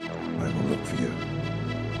for you.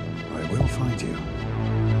 I will find you.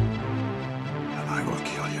 And I will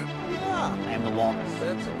kill you. I am the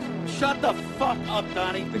Walrus. Shut the fuck up,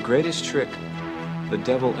 Donnie. The greatest trick the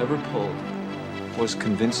devil ever pulled was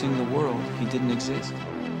convincing the world he didn't exist.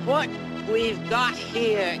 What we've got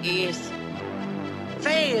here is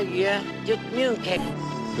failure to communicate.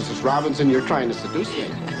 Mrs. Robinson, you're trying to seduce me.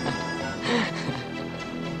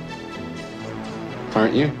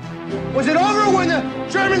 Aren't you? Was it over when the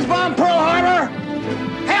Germans bombed Pearl Harbor?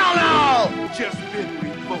 Hell no! Just been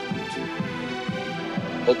revoked.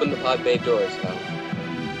 Open the pod bay doors, Hal.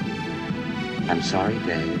 I'm sorry,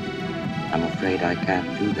 Dave. I'm afraid I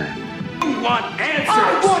can't do that. You want answers!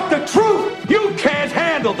 I want the truth! You can't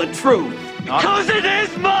handle the truth! Because it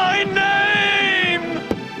is my name!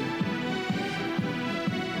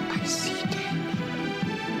 I see, Dave.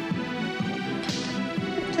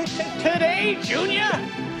 Today, Junior?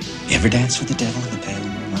 You ever dance with the devil in the pale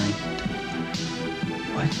moonlight?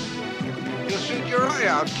 What? You'll shoot your eye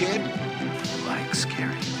out, kid. You like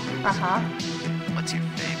scary? Uh-huh. What's your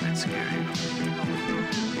favorite scary movie?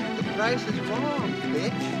 The price is wrong,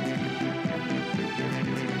 bitch.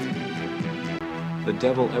 The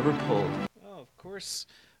devil ever pulled. Oh, of course,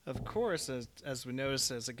 as we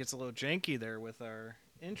notice, as it gets a little janky there with our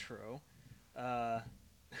intro,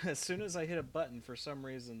 as soon as I hit a button, for some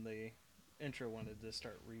reason the intro wanted to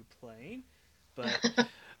start replaying.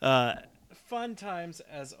 But fun times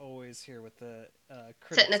as always here with the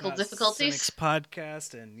Technical difficulties Cynics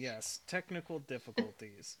podcast, and yes, technical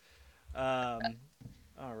difficulties. All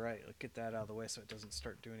right, let's get that out of the way so it doesn't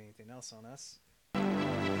start doing anything else on us.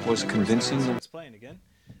 Was convincing the... It's playing again.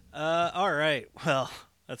 All right, well,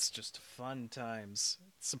 that's just fun times.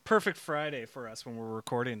 It's a perfect Friday for us when we're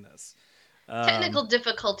recording this. Technical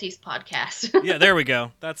difficulties podcast. Yeah, there we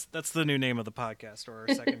go. That's the new name of the podcast, or our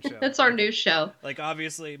second show. That's our new show. Like,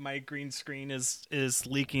 obviously, my green screen is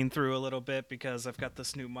leaking through a little bit because I've got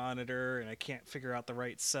this new monitor and I can't figure out the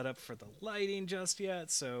right setup for the lighting just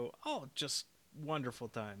yet. So, just wonderful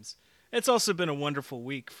times. It's also been a wonderful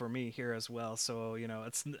week for me here as well. So,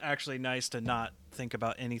 it's actually nice to not think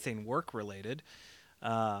about anything work related.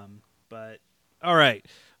 But all right,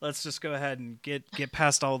 let's just go ahead and get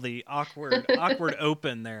past all the awkward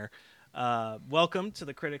open there. Welcome to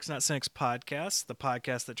the Critics Not Cynics podcast, the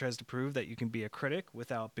podcast that tries to prove that you can be a critic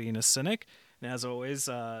without being a cynic. And as always,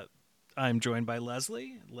 I'm joined by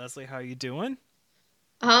Leslie. Leslie, how you doing?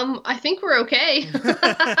 I think we're okay.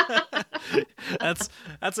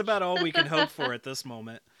 That's about all we can hope for at this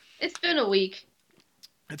moment. It's been a week.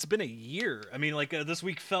 It's been a year. I mean, this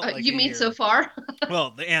week felt like you a mean year. so far?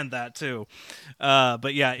 Well, and that too.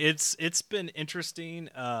 But yeah, it's been interesting.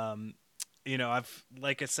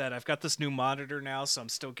 Like I said, I've got this new monitor now, so I'm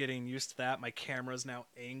still getting used to that. My camera's now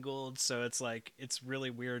angled, so it's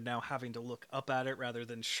really weird now having to look up at it rather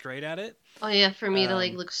than straight at it. Oh yeah, for me to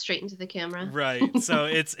look straight into the camera. Right. So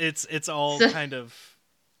it's all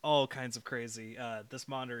kinds of crazy. This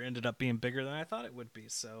monitor ended up being bigger than I thought it would be.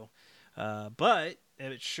 So, but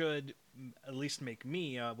it should at least make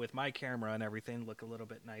me with my camera and everything look a little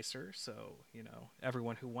bit nicer. So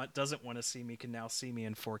everyone who doesn't want to see me can now see me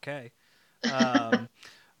in 4K.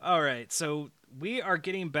 All right, so we are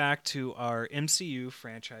getting back to our MCU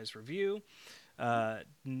franchise review.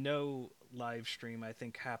 No live stream, I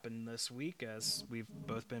think, happened this week as we've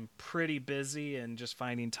both been pretty busy and just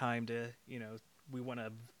finding time to, we want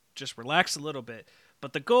to just relax a little bit.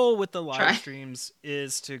 But the goal with the live streams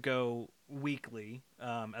is to go weekly,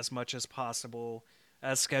 as much as possible,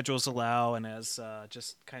 as schedules allow and as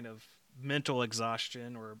just kind of mental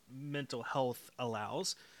exhaustion or mental health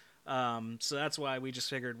allows. So that's why we just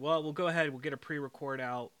figured, well, we'll go ahead, we'll get a pre-record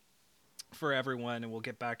out for everyone, and we'll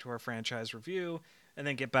get back to our franchise review, and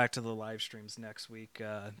then get back to the live streams next week,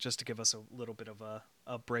 just to give us a little bit of a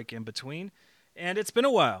break in between. And it's been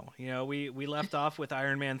a while. We left off with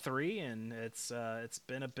Iron Man 3, and it's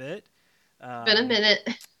been a bit. Been a minute.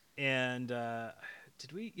 And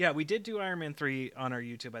did we? Yeah, we did do Iron Man 3 on our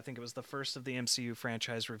YouTube. I think it was the first of the MCU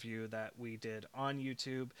franchise review that we did on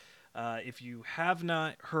YouTube. If you have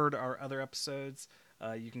not heard our other episodes,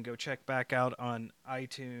 you can go check back out on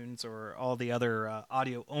iTunes or all the other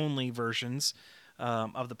audio-only versions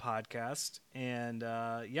of the podcast. And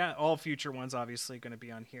all future ones obviously going to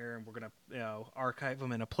be on here, and we're going to archive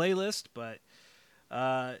them in a playlist. But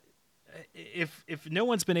if no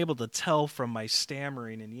one's been able to tell from my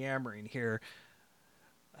stammering and yammering here,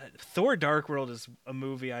 Thor: Dark World is a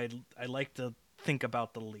movie I like to think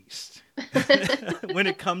about the least when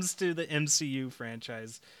it comes to the MCU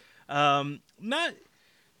franchise. Not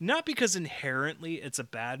because inherently it's a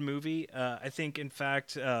bad movie. I think, in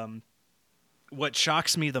fact, what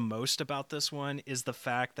shocks me the most about this one is the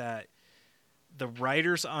fact that the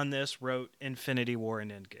writers on this wrote Infinity War and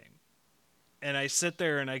Endgame. And I sit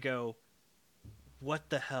there and I go, what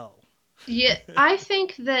the hell? Yeah, I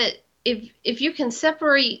think that if you can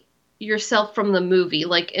separate yourself from the movie,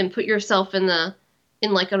 like, and put yourself in a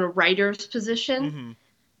writer's position,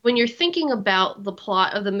 when you're thinking about the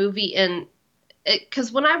plot of the movie, and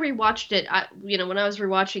because when I rewatched it, when I was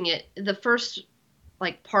rewatching it, the first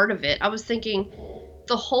like part of it, I was thinking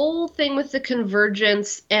the whole thing with the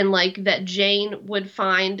convergence and like that Jane would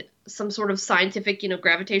find some sort of scientific,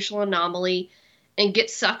 gravitational anomaly and get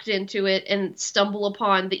sucked into it and stumble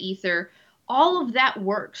upon the ether. All of that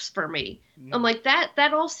works for me. I'm like,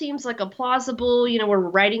 that all seems like a plausible, we're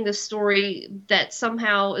writing this story that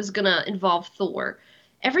somehow is going to involve Thor.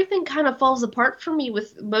 Everything kind of falls apart for me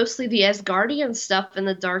with mostly the Asgardian stuff and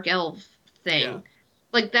the Dark Elf thing. Yeah.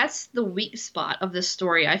 Like, that's the weak spot of this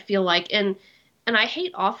story, I feel like. And I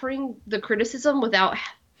hate offering the criticism without,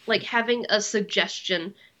 like, having a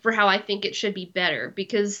suggestion for how I think it should be better.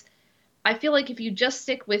 Because I feel like if you just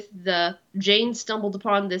stick with the Jane stumbled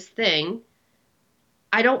upon this thing,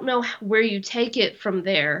 I don't know where you take it from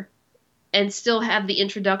there and still have the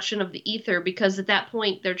introduction of the ether, because at that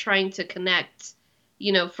point they're trying to connect,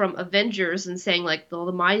 from Avengers and saying, like, all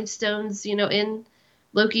the Mind Stones, in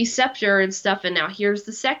Loki's scepter and stuff, and now here's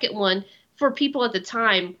the second one. For people at the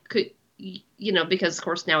time, could, because of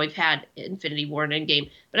course now we've had Infinity War and Endgame,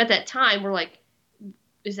 but at that time we're like,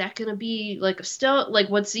 is that going to be like a stone? Like,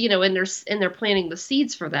 what's, and they're planting the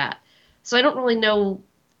seeds for that. So I don't really know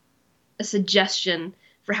a suggestion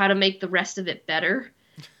for how to make the rest of it better.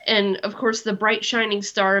 And of course, the bright shining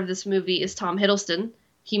star of this movie is Tom Hiddleston.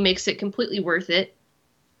 He makes it completely worth it.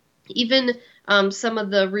 Even some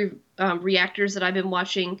of the reactors that I've been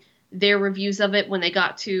watching, their reviews of it when they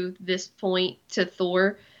got to this point to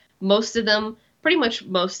Thor, pretty much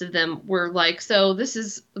most of them were like, so this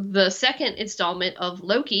is the second installment of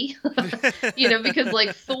Loki, because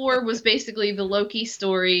like Thor was basically the Loki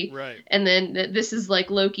story. Right. And then this is like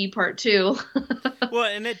Loki part 2. Well,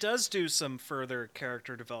 and it does do some further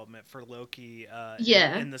character development for Loki,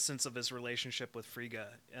 in the sense of his relationship with Frigga,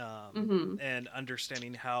 and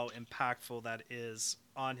understanding how impactful that is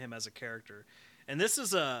on him as a character. And this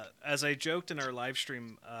is as I joked in our live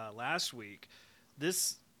stream last week,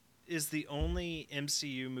 this is the only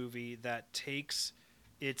MCU movie that takes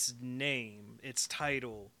its name, its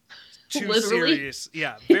title, too serious.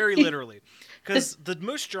 Yeah, very literally. Because the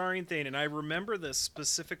most jarring thing, and I remember this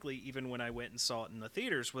specifically even when I went and saw it in the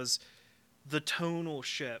theaters, was the tonal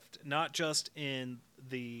shift, not just in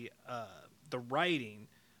the writing,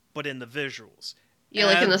 but in the visuals. Yeah,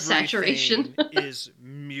 like in the saturation. is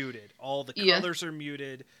muted. All the colors are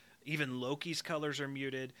muted. Even Loki's colors are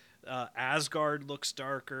muted. Asgard looks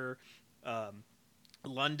darker.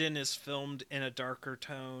 London is filmed in a darker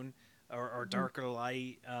tone or darker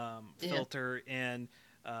light filter, and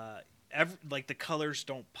like the colors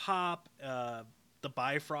don't pop. The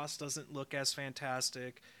Bifrost doesn't look as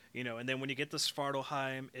fantastic, And then when you get to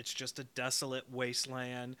Svartalheim, it's just a desolate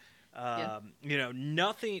wasteland.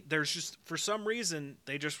 Nothing. There's just, for some reason,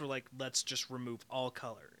 they just were like, let's just remove all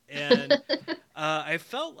color, and I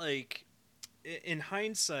felt like, in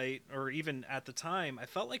hindsight, or even at the time, I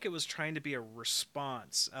felt like it was trying to be a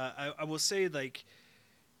response. I will say, like,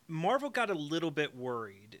 Marvel got a little bit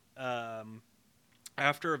worried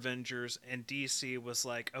after Avengers, and DC was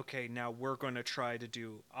like, okay, now we're going to try to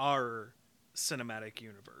do our cinematic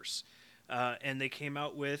universe. And they came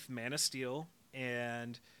out with Man of Steel,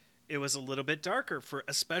 and it was a little bit darker,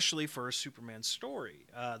 especially for a Superman story.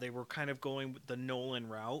 They were kind of going the Nolan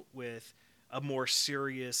route with a more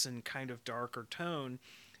serious and kind of darker tone.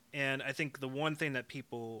 And I think the one thing that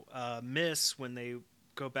people miss when they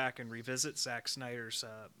go back and revisit Zack Snyder's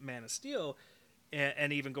Man of Steel,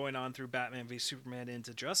 and even going on through Batman v Superman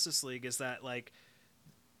into Justice League, is that, like,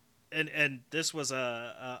 and this was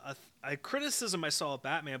a criticism I saw of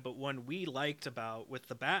Batman, but one we liked about with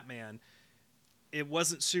the Batman, it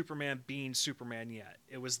wasn't Superman being Superman yet.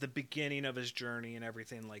 It was the beginning of his journey and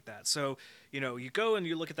everything like that. So, you go and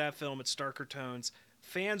you look at that film, it's darker tones.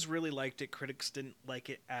 Fans really liked it. Critics didn't like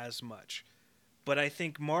it as much. But I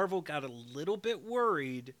think Marvel got a little bit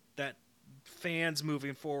worried that fans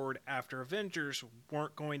moving forward after Avengers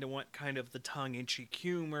weren't going to want kind of the tongue-in-cheek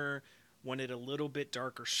humor, wanted a little bit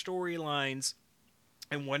darker storylines,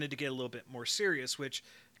 and wanted to get a little bit more serious, which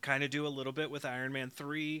kind of do a little bit with Iron Man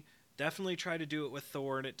 3. Definitely try to do it with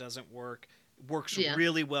Thor, and it doesn't work. It works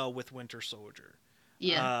really well with Winter Soldier.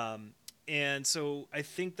 Yeah. And so I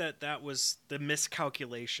think that was the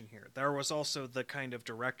miscalculation here. There was also the kind of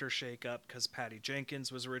director shakeup because Patty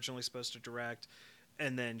Jenkins was originally supposed to direct,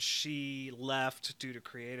 and then she left due to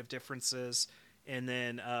creative differences. And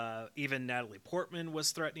then even Natalie Portman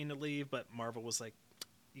was threatening to leave, but Marvel was like,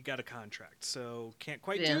 you got a contract, so can't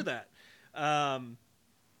quite do that. And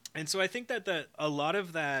so I think that a lot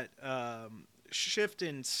of that shift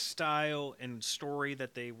in style and story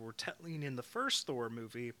that they were telling in the first Thor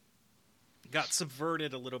movie got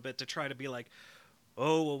subverted a little bit to try to be like,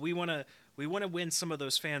 oh, well, we want to win some of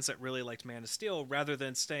those fans that really liked Man of Steel rather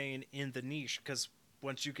than staying in the niche. Because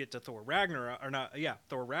once you get to Thor Ragnarok,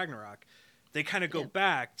 they kind of go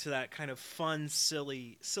back to that kind of fun,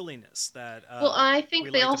 silliness that. Well, I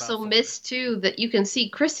think they also missed too that you can see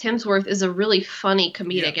Chris Hemsworth is a really funny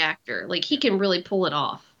comedic actor. Like he can really pull it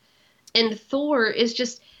off, and Thor is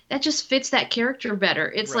just fits that character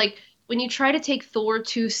better. It's like when you try to take Thor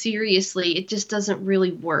too seriously, it just doesn't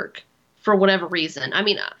really work for whatever reason. I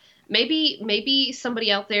mean, maybe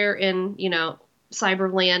somebody out there in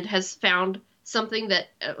Cyberland has found something that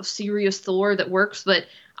a serious Thor that works, but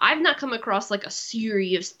I've not come across like a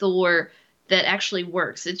serious Thor that actually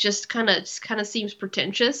works. It just kind of seems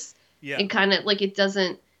pretentious, and kind of like it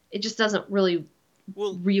just doesn't really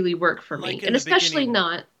work for me, and especially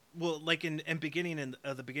not. Well, like in the beginning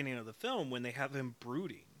of the film when they have him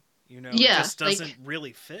brooding, it just doesn't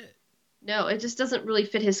really fit. No, it just doesn't really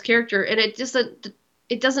fit his character, and it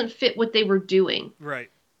doesn't fit what they were doing. Right.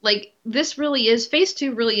 Like this really is Phase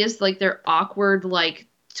 2 really is like their awkward like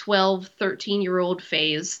 12, 13-year-old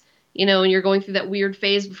phase, and you're going through that weird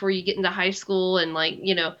phase before you get into high school, and like,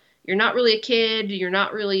 you're not really a kid, you're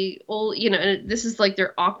not really old, and this is like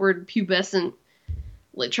their awkward pubescent,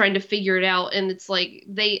 like trying to figure it out. And it's like,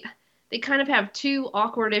 they kind of have two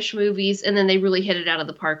awkward-ish movies, and then they really hit it out of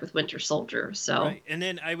the park with Winter Soldier. So, right. And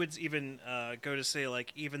then I would even go to say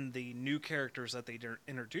like even the new characters that they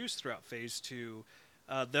introduced throughout Phase 2,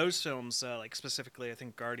 those films, like specifically, I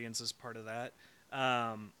think Guardians is part of that.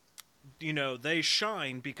 They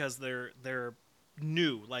shine because they're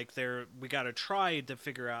new. Like we got to try to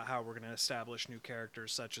figure out how we're going to establish new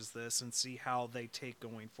characters such as this and see how they take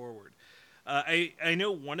going forward. I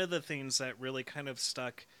know one of the things that really kind of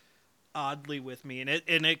stuck oddly with me, and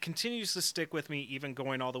it continues to stick with me even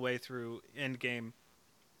going all the way through Endgame.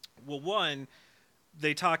 Well, one,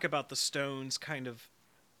 they talk about the stones kind of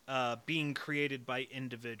being created by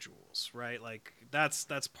individuals, right? Like that's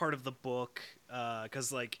part of the book,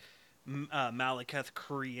 because like Malekith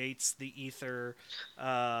creates the ether,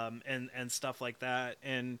 and stuff like that.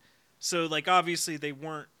 And so like obviously they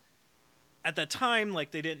weren't at that time,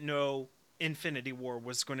 like they didn't know Infinity War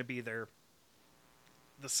was going to be their.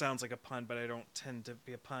 This sounds like a pun, but I don't tend to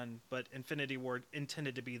be a pun. But Infinity War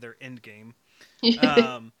intended to be their end game.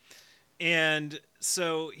 And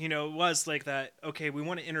so, it was like that, okay, we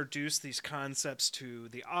want to introduce these concepts to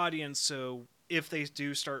the audience, so if they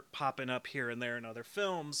do start popping up here and there in other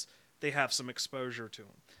films, they have some exposure to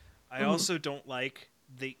them. I also don't like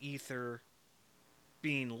the ether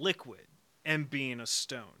being liquid and being a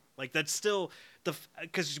stone. Like, that's still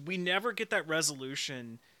because we never get that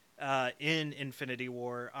resolution in Infinity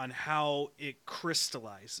War on how it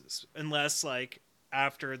crystallizes, unless, like,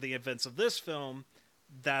 after the events of this film,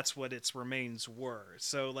 that's what its remains were.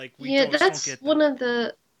 So like we don't get that. One of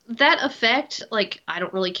that effect, like I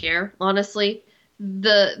don't really care, honestly.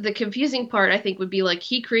 The confusing part I think would be like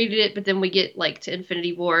he created it, but then we get like to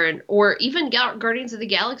Infinity War or even Guardians of the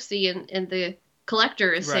Galaxy and the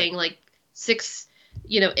Collector is saying like 6,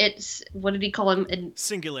 it's what did he call them?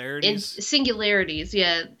 Singularities,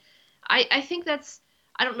 yeah. I think that's,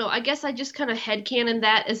 I don't know. I guess I just kind of headcanon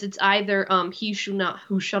that as it's either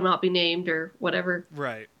who shall not be named or whatever.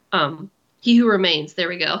 Right. He Who Remains. There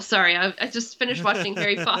we go. Sorry, I just finished watching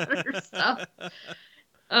Harry Potter stuff.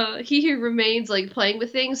 He Who Remains, like playing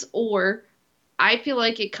with things, or I feel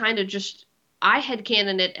like it kind of just I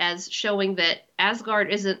headcanon it as showing that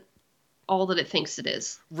Asgard isn't all that it thinks it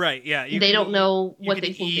is. Right. Yeah. They don't know what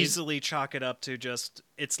they think. Easily chalk it up to just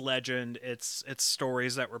its legend, its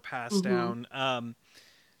stories that were passed down.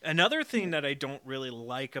 Another thing that I don't really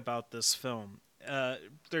like about this film,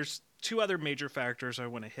 there's two other major factors I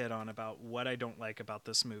want to hit on about what I don't like about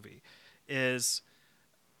this movie, is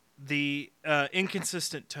the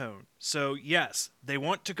inconsistent tone. So yes, they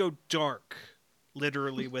want to go dark,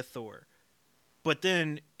 literally with Thor, but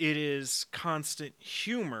then it is constant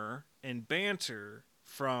humor and banter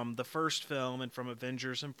from the first film and from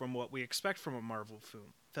Avengers and from what we expect from a Marvel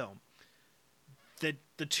film.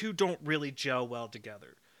 The two don't really gel well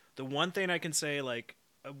together. The one thing I can say, like,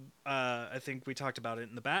 I think we talked about it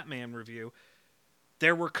in the Batman review,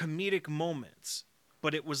 there were comedic moments,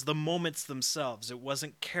 but it was the moments themselves. It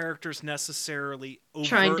wasn't characters necessarily overtly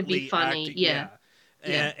trying to be funny. acting.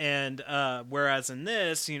 Yeah. And whereas in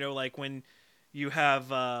this, you know, like when you have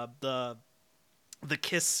the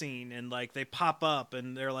kiss scene and like they pop up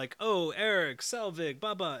and they're like, oh, Eric, Selvig,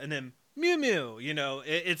 Bubba, and then Mew Mew, you know,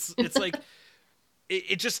 it's like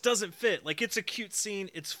it just doesn't fit. Like, it's a cute scene,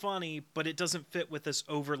 it's funny, but it doesn't fit with this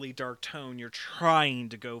overly dark tone you're trying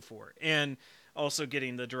to go for. And also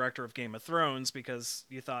getting the director of Game of Thrones, because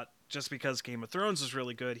you thought just because Game of Thrones was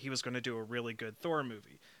really good, he was going to do a really good Thor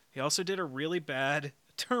movie. He also did a really bad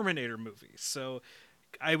Terminator movie. So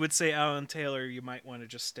I would say, Alan Taylor, you might want to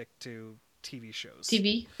just stick to TV shows.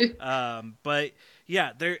 TV. But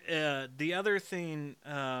yeah, there. The other thing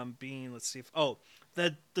being, let's see if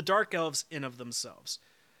the Dark Elves in of themselves,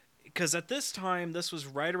 because at this time, this was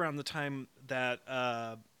right around the time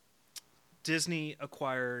that Disney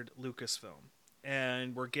acquired Lucasfilm,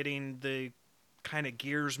 and we're getting the kind of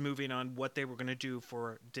gears moving on what they were going to do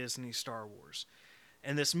for Disney Star Wars.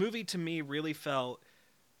 And this movie, to me, really felt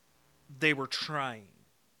they were trying.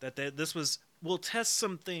 That this was, we'll test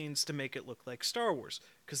some things to make it look like Star Wars.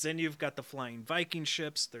 Because then you've got the flying Viking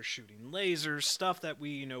ships, they're shooting lasers, stuff that we,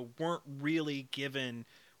 you know, weren't really given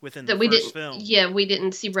within the first film. Yeah, we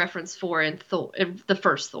didn't see reference for in the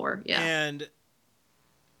first Thor, yeah. And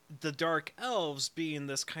the Dark Elves, being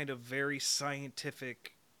this kind of very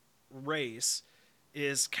scientific race,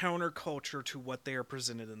 is counterculture to what they are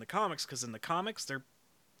presented in the comics, because in the comics they're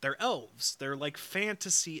elves. They're like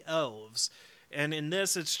fantasy elves. And in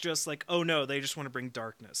this it's just like, oh no, they just want to bring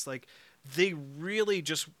darkness. Like, they really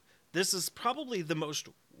just, this is probably the most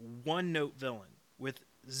one-note villain with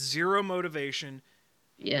zero motivation.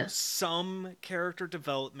 Yeah. Some character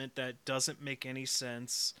development that doesn't make any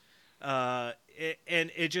sense. And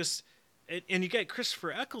you get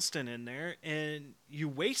Christopher Eccleston in there and you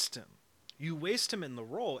waste him. You waste him in the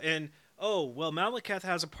role. And, oh, well, Malekith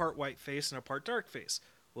has a part white face and a part dark face.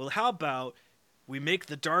 Well, how about we make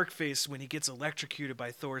the dark face when he gets electrocuted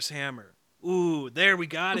by Thor's hammer? Ooh, there, we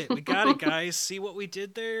got it. We got it, guys. See what we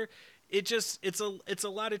did there? It's a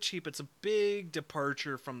lot of cheap. It's a big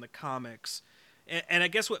departure from the comics. And I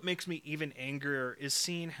guess what makes me even angrier is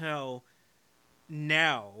seeing how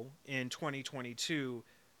now, in 2022,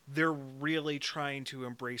 they're really trying to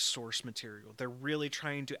embrace source material. They're really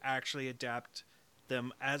trying to actually adapt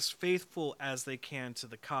them as faithful as they can to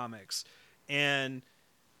the comics. And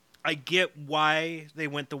I get why they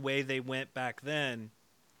went the way they went back then,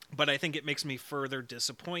 but I think it makes me further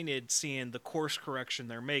disappointed seeing the course correction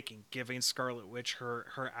they're making, giving Scarlet Witch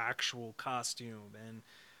her actual costume,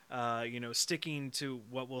 and sticking to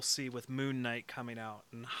what we'll see with Moon Knight coming out,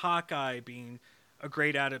 and Hawkeye being a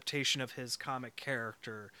great adaptation of his comic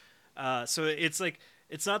character. So it's like,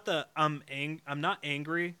 it's not the I'm not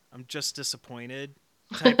angry, I'm just disappointed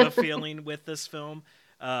type of feeling with this film.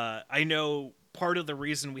 I know part of the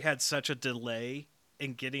reason we had such a delay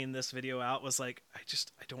in getting this video out was like, I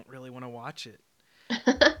don't really want to watch it.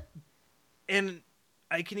 And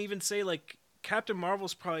I can even say, like, Captain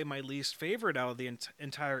Marvel's probably my least favorite out of the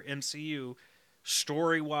entire MCU,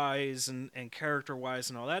 story-wise and character-wise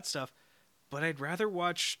and all that stuff. But I'd rather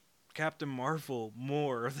watch Captain Marvel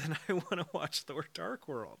more than I want to watch Thor Dark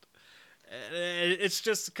World. It's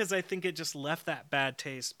just because I think it just left that bad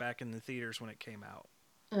taste back in the theaters when it came out.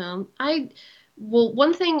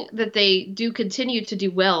 One thing that they do continue to do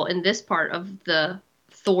well in this part of the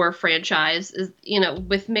Thor franchise is,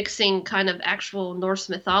 with mixing kind of actual Norse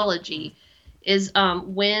mythology, is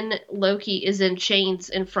when Loki is in chains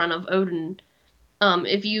in front of Odin.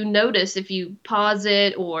 If you notice, if you pause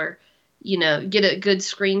it or get a good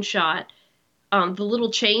screenshot, the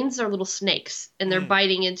little chains are little snakes, and they're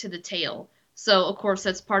biting into the tail. So, of course,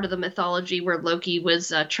 that's part of the mythology where Loki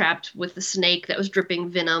was trapped with the snake that was dripping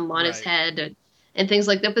venom on his head and things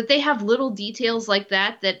like that. But they have little details like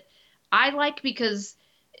that I like because,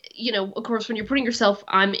 of course, when you're putting yourself,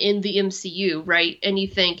 I'm in the MCU, right? And you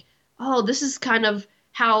think, oh, this is kind of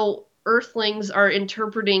how Earthlings are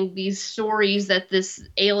interpreting these stories that this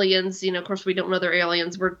aliens, of course, we don't know they're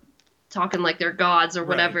aliens. We're talking like they're gods or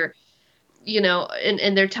whatever,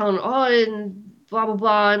 and they're telling, oh, and blah, blah,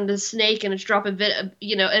 blah, and the snake, and it's dropping,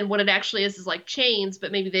 and what it actually is like chains,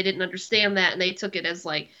 but maybe they didn't understand that, and they took it as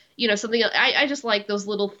like, something. I just like those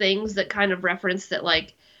little things that kind of reference that,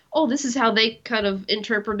 like, oh, this is how they kind of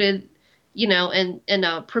interpreted, and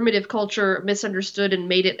a primitive culture misunderstood and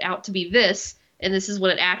made it out to be this, and this is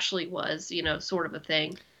what it actually was, sort of a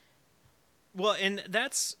thing. Well, and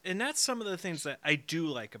that's some of the things that I do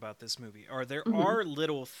like about this movie. There are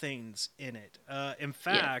little things in it. In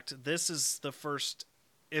fact, this is the first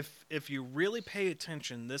if you really pay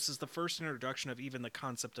attention, this is the first introduction of even the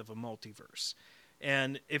concept of a multiverse.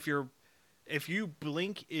 And if you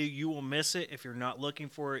blink, you will miss it. If you're not looking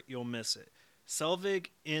for it, you'll miss it. Selvig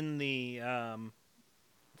in the,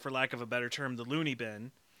 for lack of a better term, the loony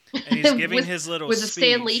bin, and he's giving his little with speech. a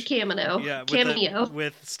Stan Lee cameo. Yeah,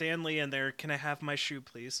 with Stan Lee in there. Can I have my shoe,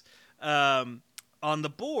 please? On the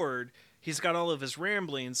board, he's got all of his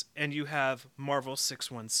ramblings, and you have Marvel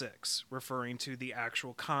 616, referring to the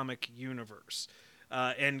actual comic universe,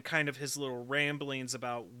 and kind of his little ramblings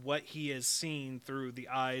about what he has seen through the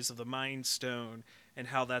eyes of the Mind Stone and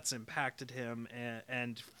how that's impacted him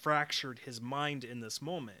and fractured his mind in this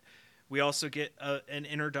moment. We also get an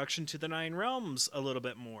introduction to the Nine Realms a little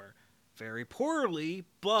bit more. Very poorly,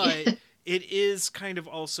 but it is kind of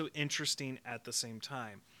also interesting at the same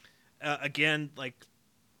time. Again, like,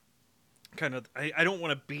 kind of, I don't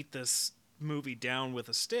want to beat this movie down with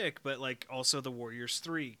a stick, but like also the Warriors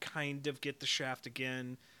 3 kind of get the shaft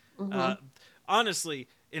again. Honestly,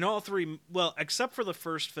 in all three, well, except for the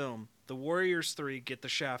first film, the Warriors 3 get the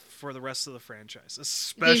shaft for the rest of the franchise,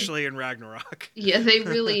 especially in Ragnarok. Yeah, they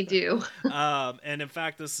really do. And in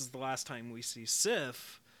fact, this is the last time we see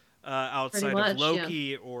Sif outside of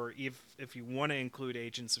Loki, or if you want to include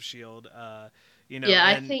Agents of S.H.I.E.L.D., Yeah,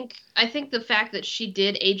 I think the fact that she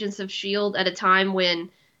did Agents of S.H.I.E.L.D. at a time when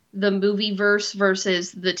the movie verse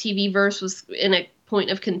versus the TV verse was in a point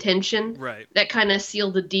of contention, right? That kind of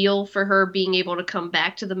sealed the deal for her being able to come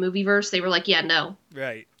back to the movie verse. They were like, yeah, no.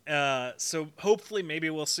 Right. So hopefully maybe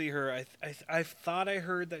we'll see her. I thought I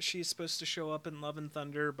heard that she's supposed to show up in Love and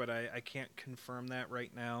Thunder, but I can't confirm that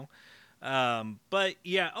right now. But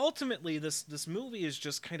yeah, ultimately this movie is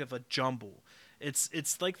just kind of a jumble.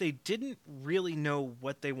 It's like they didn't really know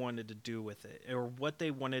what they wanted to do with it, or what they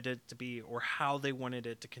wanted it to be, or how they wanted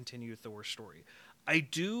it to continue Thor's story.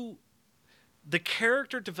 The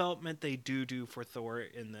character development they do for Thor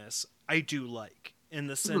in this, I do like, in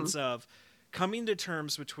the sense of coming to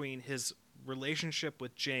terms between his relationship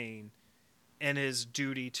with Jane and his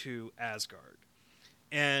duty to Asgard,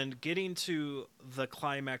 and getting to the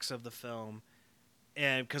climax of the film.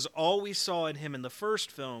 And because all we saw in him in the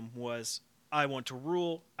first film was, I want to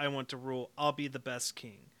rule, I'll be the best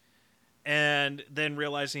king. And then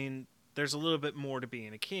realizing there's a little bit more to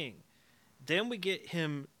being a king. Then we get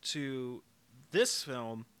him to this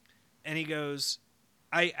film, and he goes,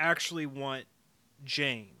 I actually want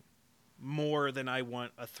Jane more than I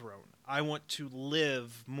want a throne. I want to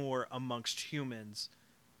live more amongst humans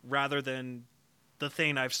rather than the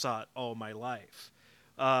thing I've sought all my life.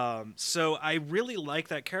 So I really like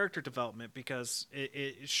that character development, because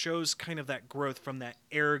it shows kind of that growth from that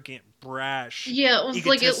arrogant, brash. Yeah, it was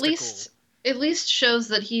like at least shows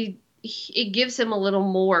that it gives him a little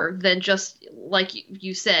more than just, like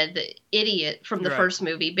you said, the idiot from the first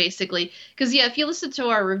movie, basically. Because yeah, if you listen to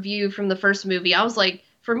our review from the first movie, I was like,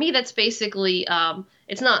 for me, that's basically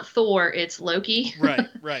it's not Thor, it's Loki.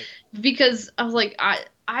 Right. Because I was like,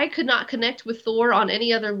 I could not connect with Thor on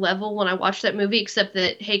any other level when I watched that movie, except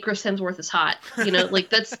that, hey, Chris Hemsworth is hot. Like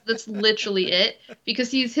that's literally it.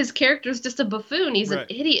 Because his character's just a buffoon. He's an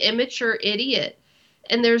idiot, immature idiot.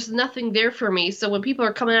 And there's nothing there for me. So when people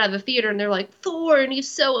are coming out of the theater and they're like, Thor, and he's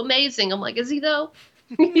so amazing, I'm like, is he though?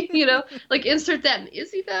 Like insert that.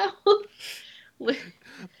 Is he though?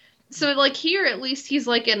 So like here, at least he's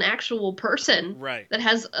like an actual person, right? That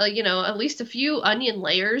has at least a few onion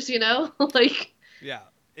layers, like. Yeah.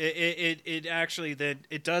 It actually then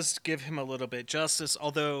it does give him a little bit justice,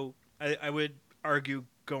 although I would argue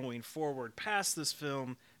going forward past this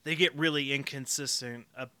film they get really inconsistent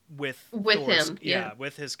with Thor's, him,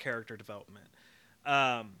 with his character development.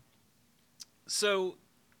 So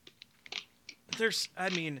there's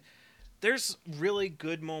really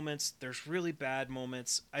good moments, there's really bad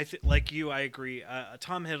moments. Like you, I agree.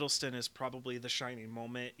 Tom Hiddleston is probably the shining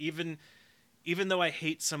moment, even though I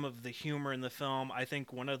hate some of the humor in the film. I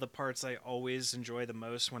think one of the parts I always enjoy the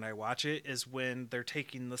most when I watch it is when they're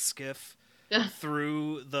taking the skiff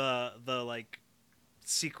through the like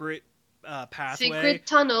secret pathway, secret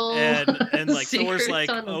tunnel, and like Thor's like,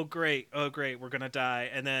 tunnel. oh great, we're gonna die,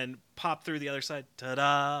 and then pop through the other side,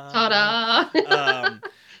 ta-da.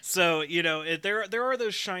 So there are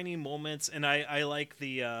those shining moments, and I like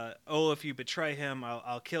the if you betray him,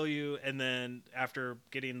 I'll kill you. And then after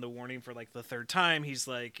getting the warning for like the third time, he's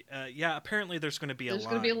like, apparently there's going to be a line. There's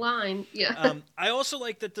going to be a line. Yeah. I also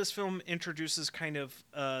like that this film introduces kind of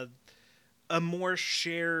a more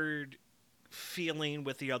shared feeling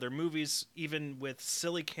with the other movies, even with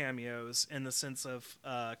silly cameos in the sense of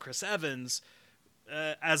Chris Evans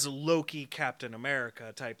as a Loki Captain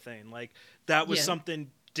America type thing. Like that was something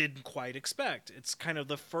didn't quite expect. It's kind of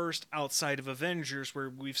the first outside of Avengers where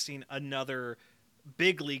we've seen another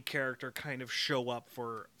big league character kind of show up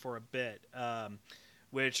for a bit,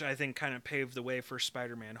 which I think kind of paved the way for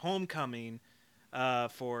Spider-Man Homecoming,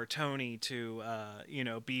 for Tony to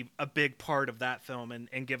be a big part of that film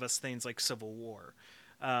and give us things like Civil War.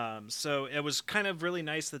 So it was kind of really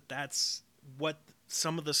nice that's what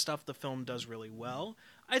some of the stuff the film does really well.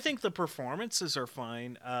 I think the performances are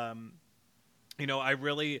fine. I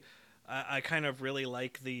kind of really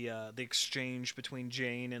like the exchange between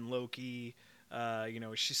Jane and Loki.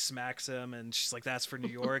 She smacks him and she's like, "That's for New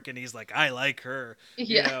York," and he's like, "I like her."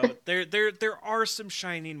 Yeah. There are some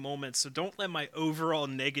shining moments, so don't let my overall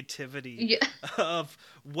negativity of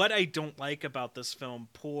what I don't like about this film,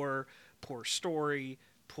 poor story,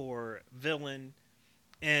 poor villain,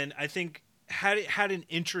 and I think had it had an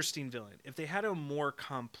interesting villain, if they had a more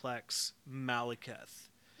complex Malekith.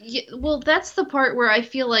 Yeah, well, that's the part where I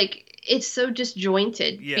feel like it's so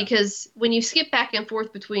disjointed, because when you skip back and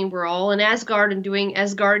forth between we're all in Asgard and doing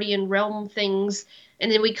Asgardian realm things,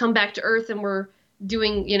 and then we come back to Earth and we're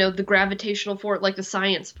doing, the gravitational force, like the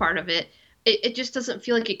science part of it, it just doesn't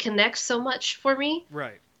feel like it connects so much for me.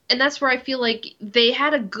 Right. And that's where I feel like they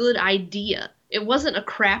had a good idea. It wasn't a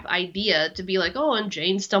crap idea to be like, oh, and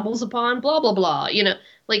Jane stumbles upon blah, blah, blah.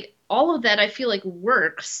 Like all of that I feel like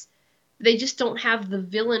works. They just don't have the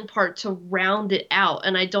villain part to round it out.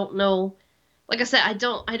 And I don't know, like I said, I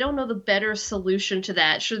don't know the better solution to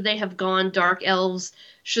that. Should they have gone dark elves?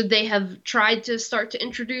 Should they have tried to start to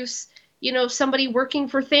introduce, somebody working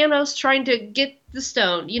for Thanos trying to get the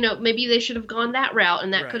stone? Maybe they should have gone that route,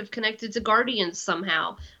 and that could have connected to Guardians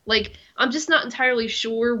somehow. Like, I'm just not entirely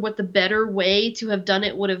sure what the better way to have done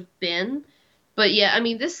it would have been. But yeah, I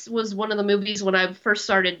mean, this was one of the movies when I first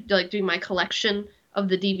started doing my collection of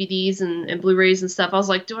the DVDs and Blu-rays and stuff. I was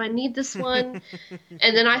like, do I need this one?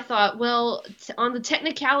 And then I thought, well, on the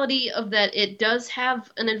technicality of that it does have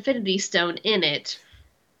an Infinity Stone in it,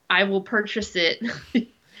 I will purchase it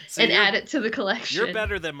and add it to the collection. You're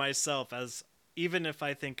better than myself, as even if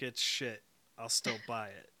I think it's shit, I'll still buy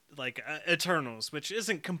it. Like Eternals, which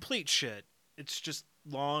isn't complete shit. It's just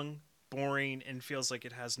long, boring, and feels like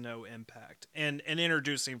it has no impact, and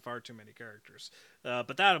introducing far too many characters.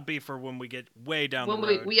 But that'll be for when we get way down the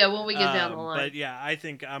road. When we get down the line. But yeah, I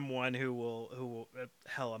think I'm one who will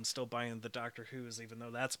hell, I'm still buying the Doctor Who's, even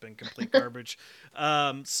though that's been complete garbage.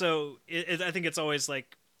 So I think it's always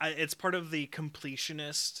like, it's part of the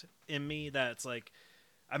completionist in me that's like,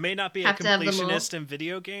 I may not be a completionist in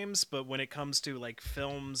video games, but when it comes to like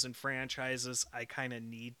films and franchises, I kind of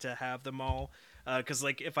need to have them all. Because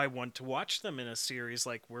like if I want to watch them in a series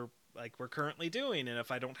like we're currently doing, and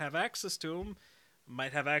if I don't have access to them, I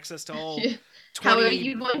might have access to all 20, how are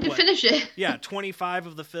you going to finish it? Yeah, 25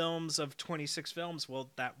 of the films of 26 films.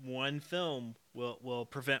 Well, that one film will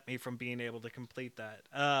prevent me from being able to complete that.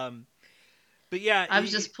 But yeah, I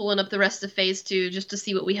was just pulling up the rest of Phase 2 just to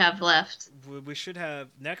see what we have left. We should have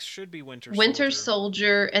next should be Winter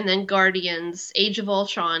Soldier, and then Guardians, Age of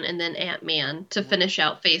Ultron, and then Ant-Man to finish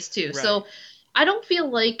out Phase 2. Right. So I don't feel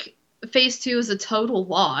like Phase 2 is a total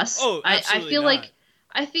loss. Oh, absolutely not.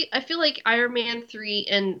 I feel like Iron Man 3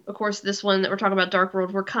 and of course this one that we're talking about, Dark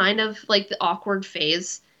World, were kind of like the awkward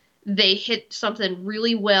phase. They hit something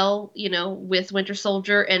really well, with Winter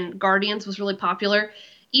Soldier, and Guardians was really popular.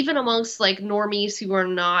 Even amongst like normies who are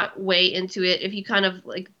not way into it, if you kind of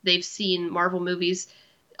like they've seen Marvel movies,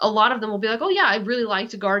 a lot of them will be like, oh yeah, I really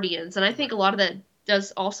liked Guardians. And I think a lot of that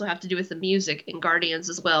does also have to do with the music in Guardians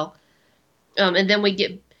as well. And then we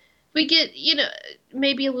get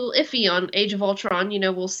maybe a little iffy on Age of Ultron,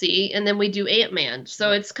 we'll see. And then we do Ant-Man.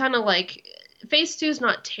 So it's kind of like Phase 2 is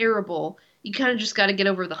not terrible. You kind of just got to get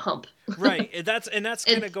over the hump. Right. And that's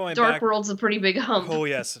kind of going Dark back. World's a pretty big hump. Oh,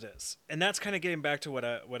 yes, it is. And that's kind of getting back to what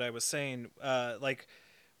I was saying. Like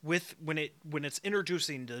when it's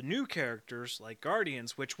introducing the new characters like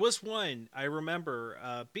Guardians, which was one I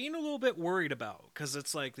remember being a little bit worried about, because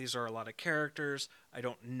it's like these are a lot of characters. I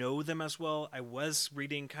don't know them as well. I was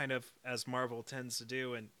reading kind of as Marvel tends to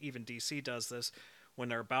do, and even DC does this. When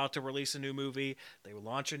they're about to release a new movie, they will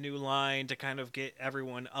launch a new line to kind of get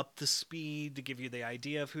everyone up to speed, to give you the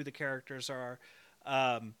idea of who the characters are.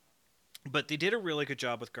 But they did a really good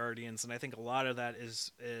job with Guardians, and I think a lot of that is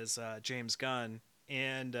James Gunn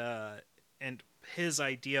and his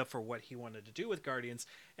idea for what he wanted to do with Guardians,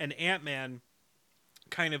 and Ant-Man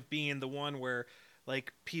kind of being the one where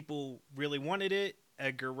like people really wanted it.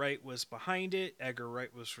 Edgar Wright was behind it. Edgar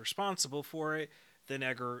Wright was responsible for it. Then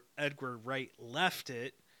Edgar Wright left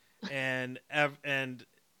it, and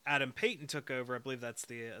Adam Payton took over. I believe that's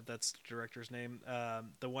the director's name.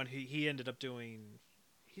 The one he ended up doing.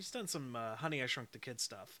 he's done some Honey I Shrunk the Kid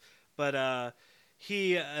stuff, but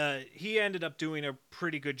he ended up doing a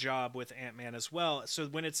pretty good job with Ant-Man as well. So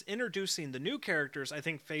when it's introducing the new characters, I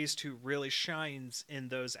think Phase 2 really shines in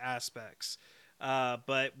those aspects.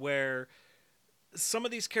 But where some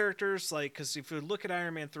of these characters, like, because if you look at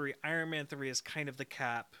Iron Man 3 is kind of the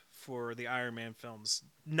cap for the Iron Man films,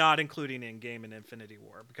 not including Endgame and Infinity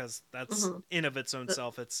War, because that's in of its own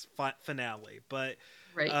self, its finale. But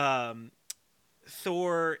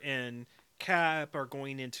Thor and Cap are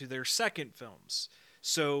going into their second films,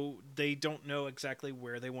 so they don't know exactly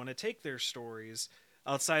where they want to take their stories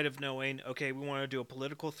outside of knowing, okay, we want to do a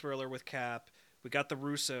political thriller with Cap. We got the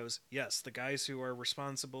Russos, yes, the guys who are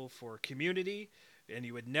responsible for Community, and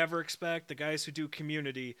you would never expect the guys who do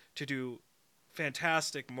Community to do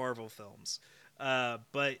fantastic Marvel films,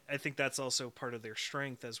 but I think that's also part of their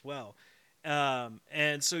strength as well.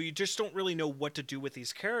 And so you just don't really know what to do with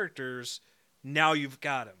these characters. Now you've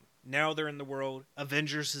got them. Now they're in the world.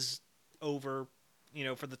 Avengers is over,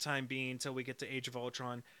 for the time being until we get to Age of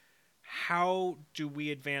Ultron. How do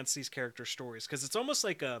we advance these character stories? Because it's almost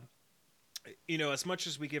like as much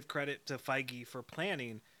as we give credit to Feige for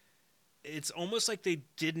planning, it's almost like they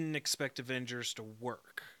didn't expect Avengers to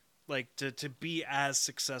work, like to be as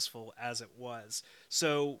successful as it was.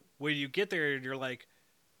 So when you get there, you're like,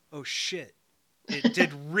 oh shit, it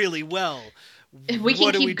did really well. If we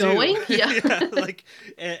can keep going, yeah.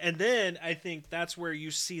 And then I think that's where you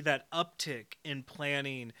see that uptick in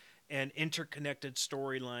planning and interconnected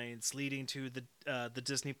storylines leading to the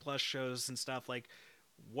Disney Plus shows and stuff. Like,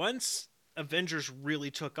 once Avengers really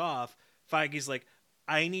took off, Feige's like,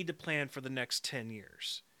 I need to plan for the next 10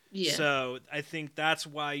 years. Yeah. So I think that's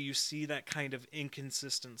why you see that kind of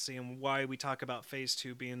inconsistency, and why we talk about Phase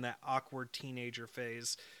 2 being that awkward teenager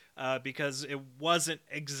phase, because it wasn't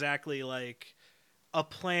exactly like a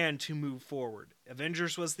plan to move forward.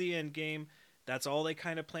 Avengers was the end game. That's all they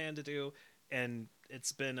kind of planned to do, and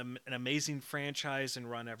it's been an amazing franchise and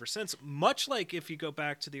run ever since. Much like if you go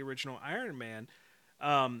back to the original Iron Man,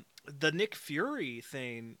 the Nick Fury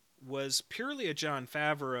thing was purely a Jon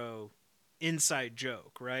Favreau inside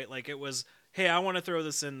joke, right? Like, it was, hey, I want to throw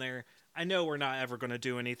this in there. I know we're not ever going to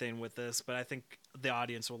do anything with this, but I think the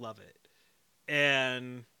audience will love it.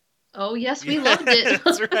 And oh yes, we loved it.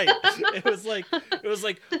 That's right. It was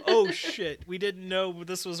like, oh shit, we didn't know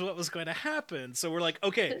this was what was going to happen. So we're like,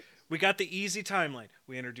 okay, we got the easy timeline.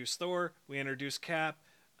 We introduced Thor, we introduced Cap,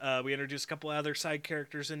 we introduced a couple other side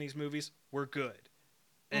characters in these movies. We're good.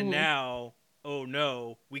 And now, oh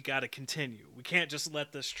no, we got to continue. We can't just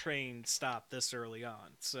let this train stop this early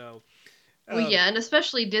on. So, well, yeah, and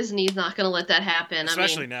especially Disney's not going to let that happen.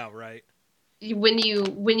 Especially now, right? When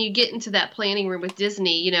you get into that planning room with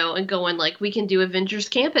Disney, and going like, we can do Avengers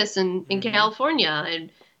Campus in California, and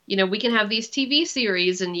we can have these TV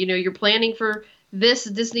series, and you're planning for this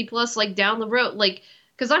Disney Plus like down the road, like,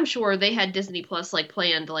 because I'm sure they had Disney Plus like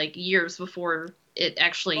planned like years before it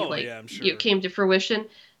actually it came to fruition.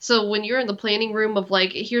 So when you're in the planning room of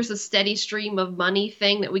like, here's a steady stream of money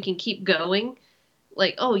thing that we can keep going,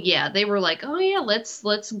 like, oh yeah, they were like, oh yeah,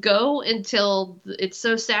 let's go until it's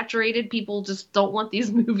so saturated people just don't want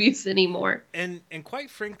these movies anymore. And quite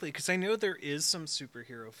frankly, because I know there is some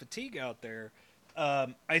superhero fatigue out there,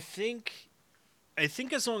 I think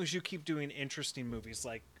as long as you keep doing interesting movies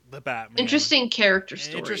like the Batman, interesting character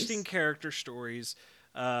stories,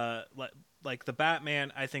 like the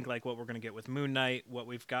Batman, I think like what we're going to get with Moon Knight, what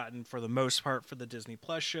we've gotten for the most part for the Disney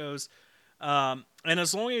Plus shows. And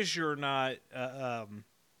as long as you're not,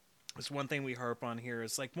 it's one thing we harp on here,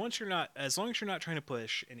 is like, as long as you're not trying to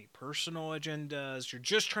push any personal agendas, you're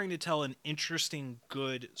just trying to tell an interesting,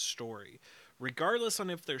 good story, regardless on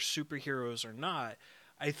if they're superheroes or not,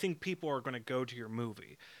 I think people are going to go to your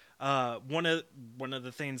movie. One of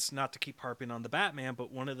the things, not to keep harping on the Batman,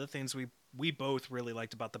 but one of the things we both really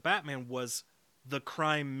liked about the Batman was the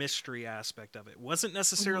crime mystery aspect of it. It wasn't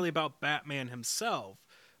necessarily about Batman himself,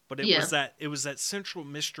 but it was that central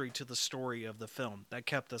mystery to the story of the film that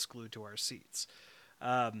kept us glued to our seats.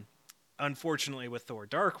 Unfortunately, with Thor: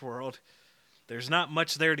 Dark World, there's not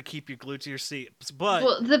much there to keep you glued to your seats. But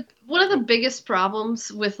one of the biggest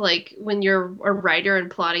problems with like when you're a writer and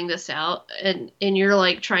plotting this out, and you're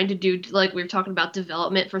like trying to do, like we were talking about,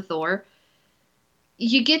 development for Thor,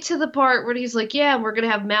 you get to the part where he's like, yeah, we're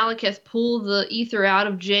gonna have Malekith pull the ether out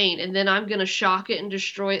of Jane, and then I'm gonna shock it and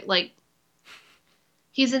destroy it. Like,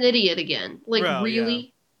 he's an idiot again. Like, bro,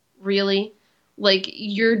 really? Like,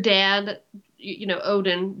 your dad,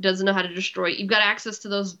 Odin, doesn't know how to destroy it. You've got access to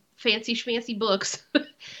those fancy schmancy books,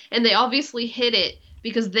 and they obviously hid it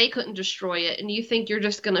because they couldn't destroy it, and you think you're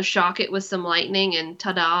just going to shock it with some lightning and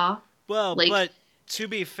ta-da? Well, like, to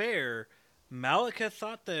be fair, Malekith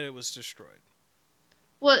thought that it was destroyed.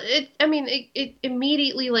 Well, it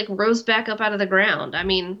immediately like rose back up out of the ground. I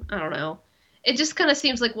mean, I don't know. It just kind of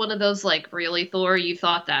seems like one of those like, really, Thor, you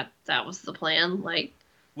thought that was the plan, like.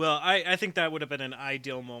 Well, I think that would have been an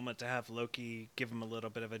ideal moment to have Loki give him a little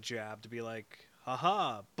bit of a jab to be like,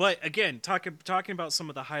 haha. But again, talking about some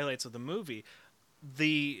of the highlights of the movie,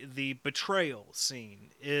 the betrayal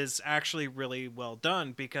scene is actually really well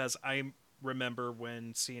done, because I remember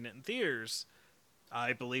when seeing it in theaters,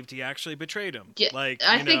 I believed he actually betrayed him. Yeah, like,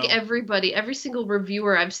 I think every single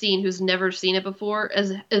reviewer I've seen who's never seen it before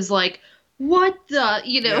is like, what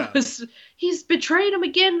the, he's betrayed him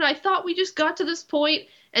again, and I thought we just got to this point.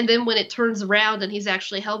 And then when it turns around and he's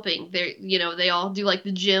actually helping, they all do like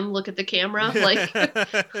the Jim look at the camera, like,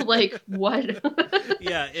 like what?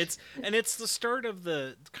 Yeah, it's the start of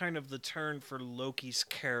the kind of the turn for Loki's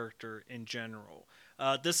character in general.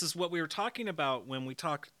 This is what we were talking about when we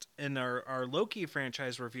talked in our Loki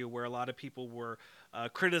franchise review, where a lot of people were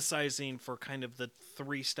criticizing for kind of the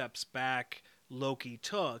 3 steps back Loki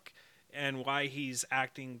took, and why he's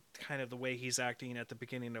acting kind of the way he's acting at the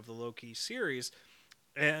beginning of the Loki series.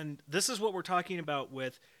 And this is what we're talking about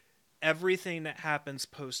with everything that happens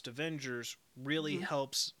post-Avengers really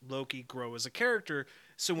helps Loki grow as a character.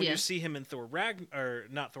 So when you see him in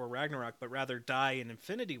not Thor Ragnarok, but rather die in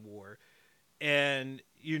Infinity War, and,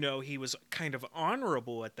 he was kind of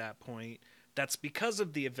honorable at that point, that's because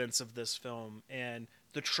of the events of this film and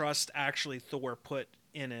the trust actually Thor put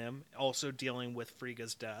in him, also dealing with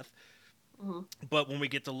Frigga's death. Mm-hmm. But when we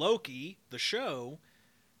get to Loki, the show,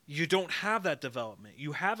 you don't have that development.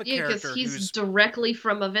 You have a character who's directly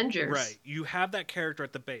from Avengers. Right. You have that character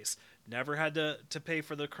at the base. Never had to pay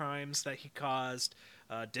for the crimes that he caused.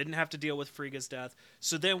 Didn't have to deal with Frigga's death.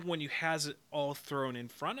 So then when you has it all thrown in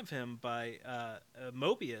front of him by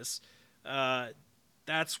Mobius,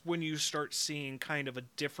 that's when you start seeing kind of a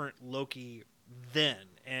different Loki then.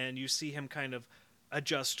 And you see him kind of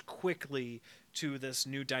adjust quickly to this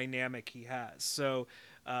new dynamic he has. So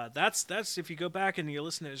that's if you go back and you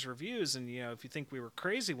listen to his reviews, and if you think we were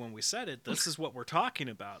crazy when we said it, this is what we're talking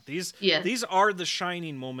about. These are the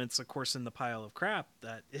shining moments, of course, in the pile of crap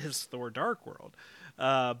that is Thor: Dark World.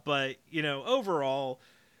 But overall,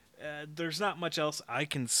 there's not much else I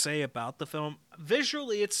can say about the film.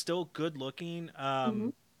 Visually, it's still good looking.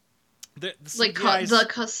 The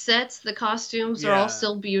cassettes, the costumes are all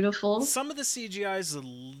still beautiful. Some of the CGI is a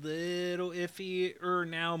little iffy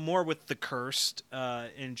now, more with the Cursed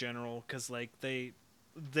in general, because like they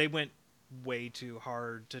went way too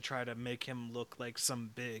hard to try to make him look like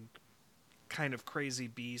some big kind of crazy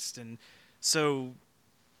beast, and so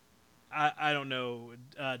I don't know.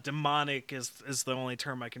 Demonic is the only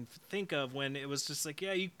term I can think of, when it was just like,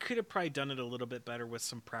 yeah, you could have probably done it a little bit better with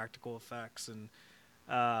some practical effects. And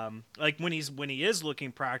like when he is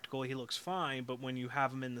looking practical, he looks fine, but when you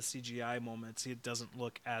have him in the CGI moments, he doesn't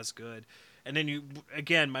look as good. And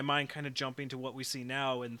then my mind kind of jumping to what we see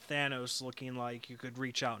now, and Thanos looking like you could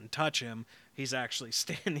reach out and touch him. He's actually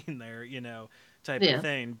standing there, type of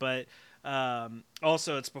thing. But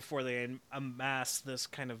also it's before they amass this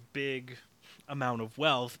kind of big amount of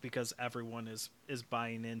wealth, because everyone is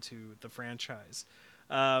buying into the franchise.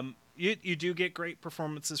 You do get great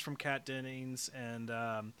performances from Kat Dennings and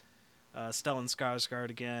Stellan Skarsgård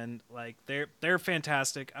again. Like they're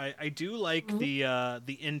fantastic. I do like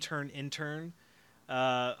the intern.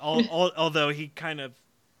 Although he kind of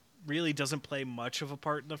really doesn't play much of a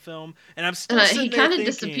part in the film, and I'm still he kind of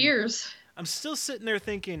disappears. I'm still sitting there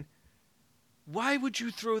thinking, why would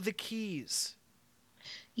you throw the keys?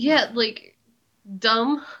 Yeah, like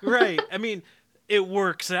dumb. Right. I mean, it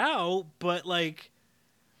works out, but like.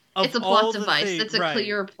 It's a plot device. It's a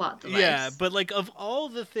clear plot device. Yeah, but like of all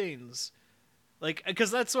the things, like,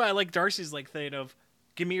 because that's why I like Darcy's like thing of,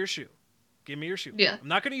 give me your shoe. Give me your shoe. Yeah. I'm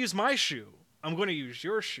not going to use my shoe. I'm going to use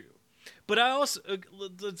your shoe. But I also,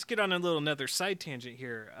 let's get on another side tangent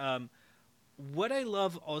here. What I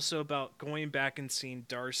love also about going back and seeing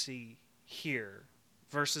Darcy here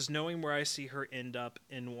versus knowing where I see her end up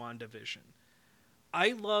in WandaVision.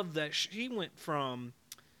 I love that she went from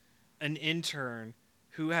an intern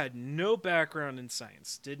who had no background in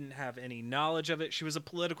science, didn't have any knowledge of it. She was a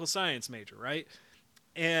political science major, right?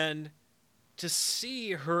 And to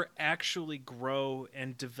see her actually grow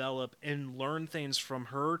and develop and learn things from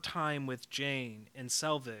her time with Jane and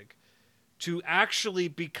Selvig, to actually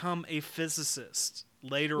become a physicist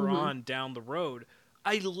later on down the road,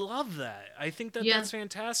 I love that. I think that's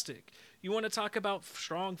fantastic. You want to talk about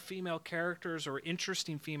strong female characters or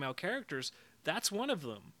interesting female characters, that's one of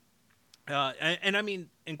them. And I mean,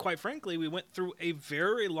 and quite frankly, we went through a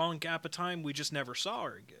very long gap of time. We just never saw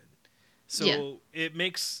her again. So it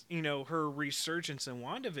makes, her resurgence in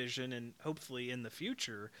WandaVision and hopefully in the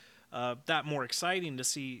future that more exciting to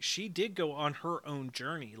see. She did go on her own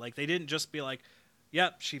journey. Like, they didn't just be like,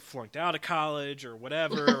 yep, she flunked out of college or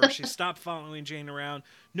whatever, or she stopped following Jane around.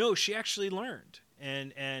 No, she actually learned,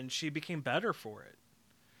 and she became better for it.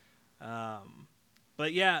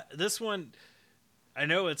 But yeah, this one, I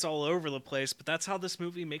know it's all over the place, but that's how this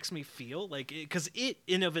movie makes me feel. Like, because it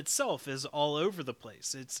in of itself is all over the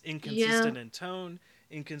place. It's inconsistent in tone,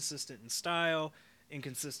 inconsistent in style,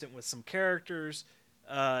 inconsistent with some characters.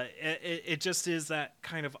 It just is that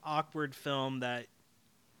kind of awkward film that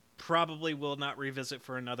probably will not revisit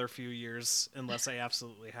for another few years unless I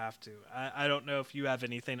absolutely have to. I don't know if you have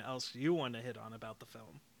anything else you want to hit on about the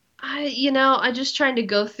film. I just trying to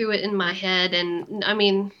go through it in my head, and I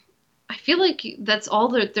mean, I feel like that's all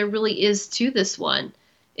that there really is to this one.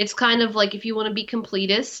 It's kind of like, if you want to be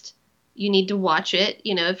completist, you need to watch it,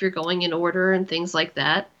 if you're going in order and things like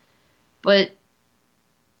that. But,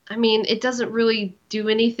 I mean, it doesn't really do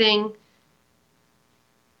anything.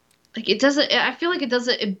 Like, I feel like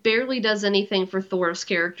it barely does anything for Thor's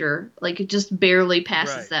character. Like, it just barely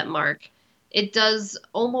passes that mark. It does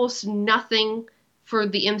almost nothing for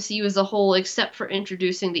the MCU as a whole, except for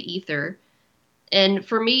introducing the Ether. And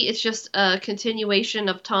for me, it's just a continuation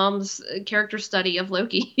of Tom's character study of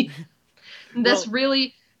Loki. That's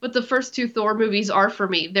really what the first two Thor movies are for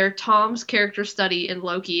me. They're Tom's character study in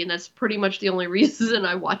Loki, and that's pretty much the only reason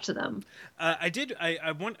I watch them. I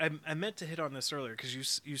meant to hit on this earlier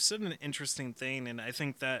because you said an interesting thing, and I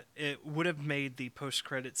think that it would have made the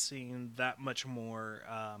post-credit scene that much more,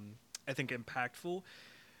 I think, impactful.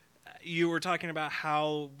 You were talking about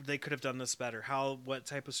how they could have done this better, what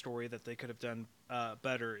type of story that they could have done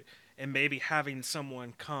better, and maybe having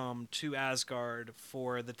someone come to Asgard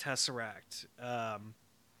for the Tesseract, and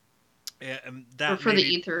that or for the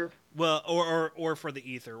Ether. Well, or for the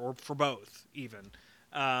Ether, or for both, even,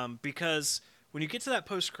 because when you get to that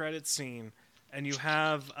post-credit scene and you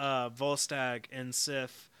have Volstagg and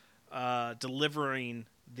Sif delivering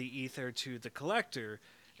the Ether to the Collector.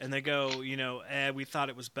 And they go, we thought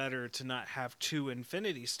it was better to not have two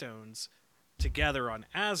Infinity Stones together on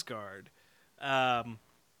Asgard.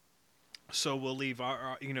 So we'll leave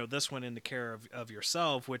our this one in the care of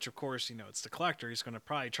yourself, which of course, it's the Collector. He's going to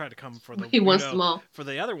probably try to come for the, he wants them all. For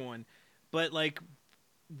the other one. But like,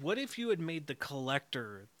 what if you had made the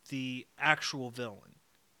Collector the actual villain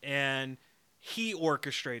and he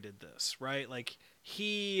orchestrated this, right? Like,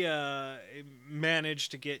 he managed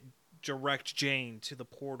to get direct Jane to the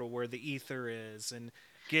portal where the Ether is and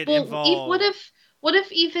get involved. What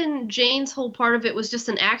if even Jane's whole part of it was just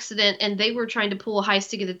an accident, and they were trying to pull a heist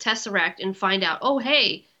to get a Tesseract and find out, oh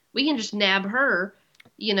hey, we can just nab her,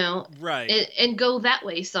 right, and go that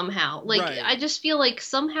way somehow. Like, right. I just feel like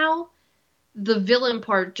somehow the villain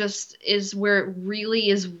part just is where it really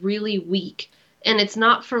is really weak, and it's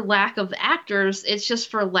not for lack of actors, it's just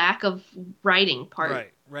for lack of writing part.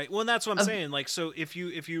 Right. Well, and that's what I'm saying. Like, so if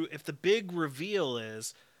the big reveal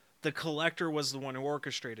is the Collector was the one who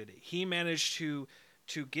orchestrated it, he managed to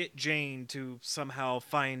get Jane to somehow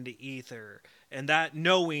find the Ether, and that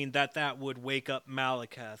knowing that would wake up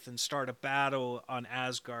Malekith and start a battle on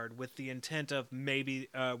Asgard with the intent of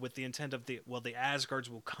the Asgards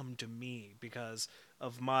will come to me because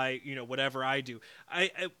of my, whatever I do. I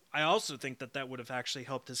also think that would have actually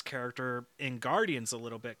helped his character in Guardians a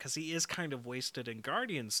little bit, because he is kind of wasted in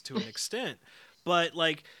Guardians to an extent. But,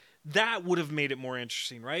 like, that would have made it more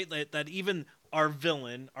interesting, right? That even our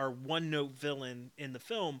villain, our one-note villain in the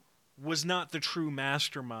film, was not the true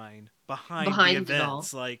mastermind behind the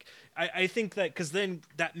events. Like, I think that, because then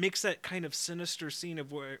that makes that kind of sinister scene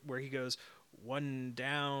of where he goes, one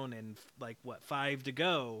down and, like, 5 to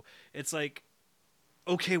go. It's like,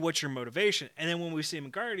 okay, what's your motivation? And then when we see him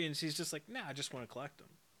in Guardians, he's just like, nah, I just want to collect them.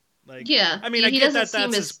 Like, yeah, I mean, I get that's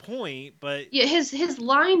his point, but yeah, his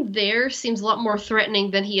line there seems a lot more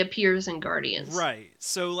threatening than he appears in Guardians. Right.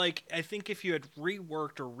 So, like, I think if you had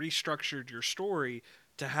reworked or restructured your story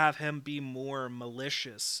to have him be more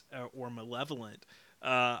malicious or malevolent,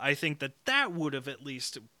 I think that would have at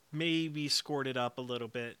least maybe scored it up a little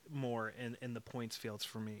bit more in the points fields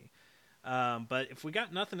for me. But if we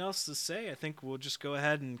got nothing else to say, I think we'll just go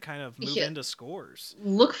ahead and kind of move into scores.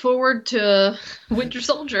 Look forward to Winter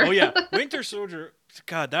Soldier. Oh yeah, Winter Soldier.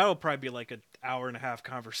 God, that'll probably be like an hour and a half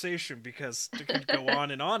conversation, because it could go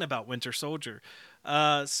on and on about Winter Soldier.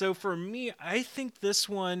 So for me, I think this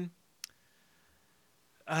one,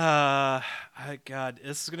 God,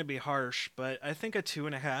 this is gonna be harsh, but I think a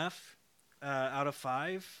 2.5 out of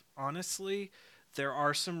 5 honestly, there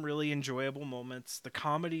are some really enjoyable moments. The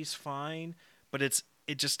comedy's fine, but it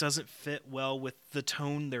just doesn't fit well with the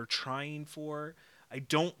tone they're trying for. I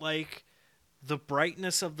don't like the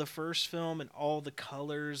brightness of the first film, and all the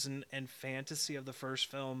colors and fantasy of the first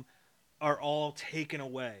film are all taken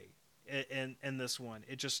away in this one.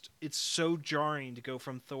 It's so jarring to go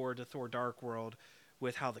from Thor to Thor Dark World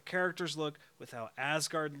with how the characters look, with how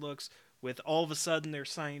Asgard looks, with all of a sudden they're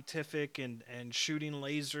scientific and shooting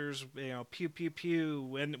lasers, pew pew pew,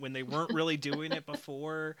 when they weren't really doing it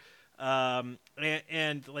before.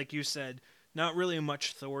 And like you said, not really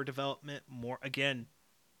much Thor development. More again,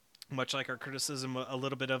 much like our criticism a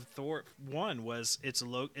little bit of Thor 1 was,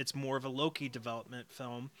 it's more of a Loki development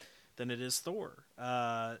film than it is Thor.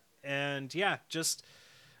 And yeah,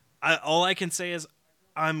 all I can say is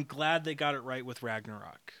I'm glad they got it right with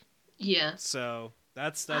Ragnarok. Yeah. So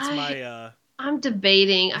that's my. I'm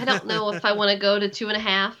debating. I don't know if I want to go to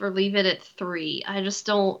 2.5 or leave it at 3. I just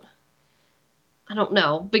don't. I don't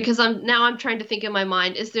know, because I'm trying to think in my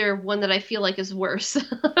mind, is there one that I feel like is worse?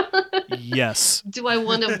 Yes. Do I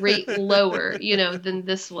want to rate lower, than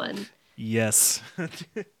this one? Yes.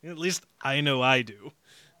 At least I know I do.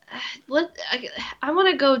 I want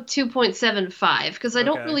to go 2.75 because I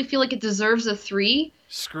don't really feel like it deserves a 3.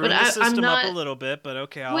 Screw the system up a little bit, but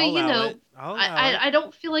okay, I'll allow it. I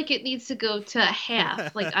don't feel like it needs to go to a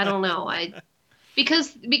half. Like, I don't know.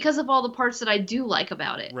 Because of all the parts that I do like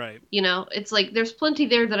about it. Right. It's like there's plenty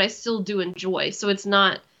there that I still do enjoy. So it's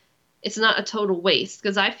not a total waste,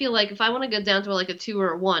 because I feel like if I want to go down to like a 2 or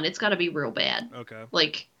a 1, it's got to be real bad. Okay.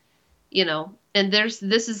 Like, and this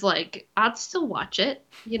is like, I'd still watch it.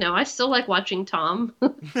 I still like watching Tom.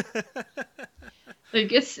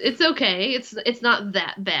 Like, it's okay. It's not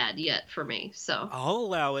that bad yet for me. So I'll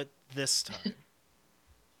allow it this time.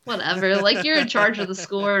 Whatever. Like, you're in charge of the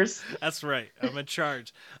scores. That's right. I'm in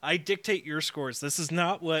charge. I dictate your scores. This is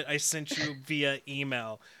not what I sent you via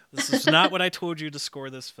email. This is not what I told you to score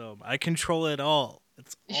this film. I control it all.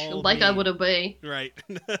 It's all like me. I would obey. Right.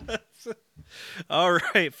 All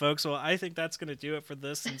right, folks. Well, I think that's going to do it for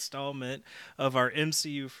this installment of our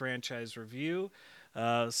MCU franchise review.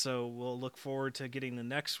 So we'll look forward to getting the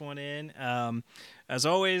next one in. As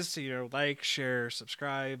always, like, share,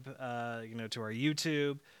 subscribe, to our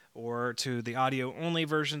YouTube or to the audio only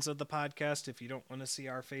versions of the podcast if you don't want to see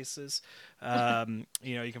our faces. You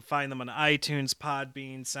can find them on iTunes,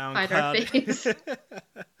 Podbean, SoundCloud.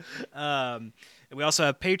 We also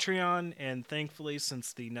have Patreon, and thankfully,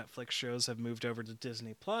 since the Netflix shows have moved over to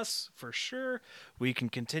Disney Plus, for sure, we can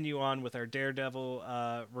continue on with our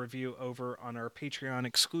Daredevil review over on our Patreon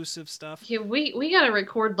exclusive stuff. Yeah, we gotta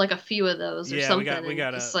record like a few of those or something. We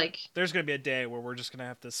gotta. Just like, there's gonna be a day where we're just gonna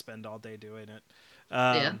have to spend all day doing it.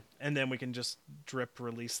 And then we can just drip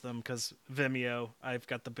release them because Vimeo. I've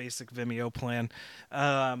got the basic Vimeo plan.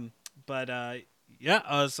 Yeah,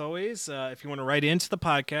 as always, if you want to write into the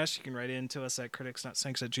podcast, you can write into us at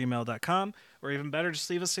criticsnotsinks@gmail.com, or even better, just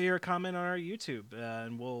leave us a comment on our YouTube,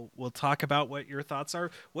 and we'll talk about what your thoughts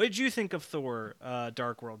are. What did you think of Thor: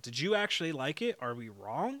 Dark World? Did you actually like it? Are we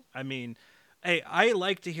wrong? I mean, hey, I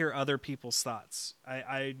like to hear other people's thoughts.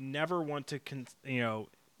 I never want to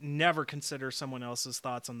never consider someone else's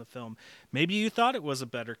thoughts on the film. Maybe you thought it was a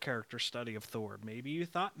better character study of Thor. Maybe you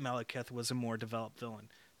thought Malekith was a more developed villain.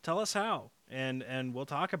 Tell us how, and we'll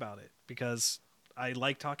talk about it, because I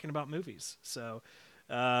like talking about movies. So,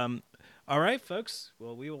 all right, folks.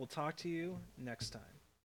 Well, we will talk to you next time.